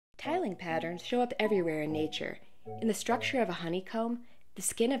Tiling patterns show up everywhere in nature, in the structure of a honeycomb, the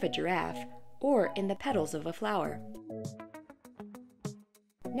skin of a giraffe, or in the petals of a flower.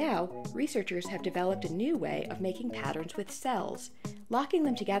 Now, researchers have developed a new way of making patterns with cells, locking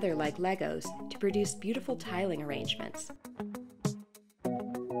them together like Legos to produce beautiful tiling arrangements.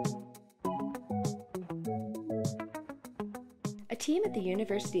 A team at the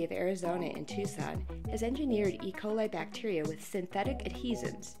University of Arizona in Tucson has engineered E. coli bacteria with synthetic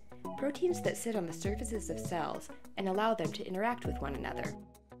adhesins, proteins that sit on the surfaces of cells and allow them to interact with one another.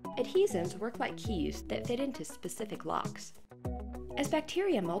 Adhesins work like keys that fit into specific locks. As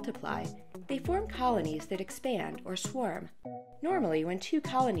bacteria multiply, they form colonies that expand or swarm. Normally, when two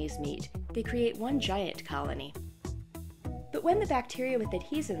colonies meet, they create one giant colony. But when the bacteria with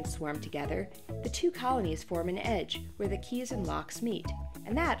adhesins swarm together, the two colonies form an edge where the keys and locks meet,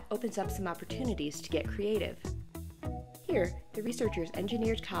 and that opens up some opportunities to get creative. Here, the researchers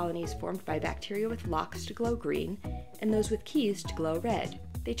engineered colonies formed by bacteria with locks to glow green, and those with keys to glow red.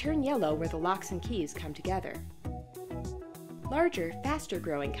 They turn yellow where the locks and keys come together. Larger,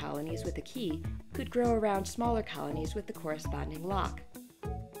 faster-growing colonies with a key could grow around smaller colonies with the corresponding lock.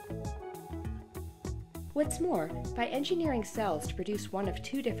 What's more, by engineering cells to produce one of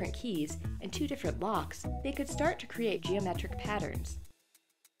two different keys and two different locks, they could start to create geometric patterns.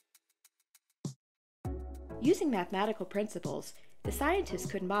 Using mathematical principles, the scientists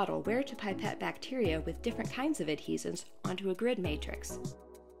could model where to pipette bacteria with different kinds of adhesins onto a grid matrix.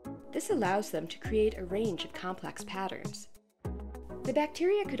 This allows them to create a range of complex patterns. The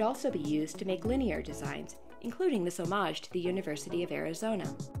bacteria could also be used to make linear designs, including this homage to the University of Arizona.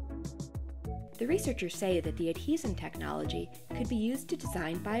 The researchers say that the adhesin technology could be used to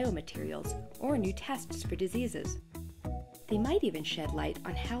design biomaterials or new tests for diseases. They might even shed light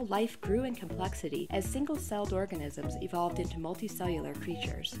on how life grew in complexity as single-celled organisms evolved into multicellular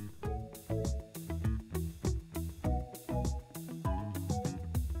creatures.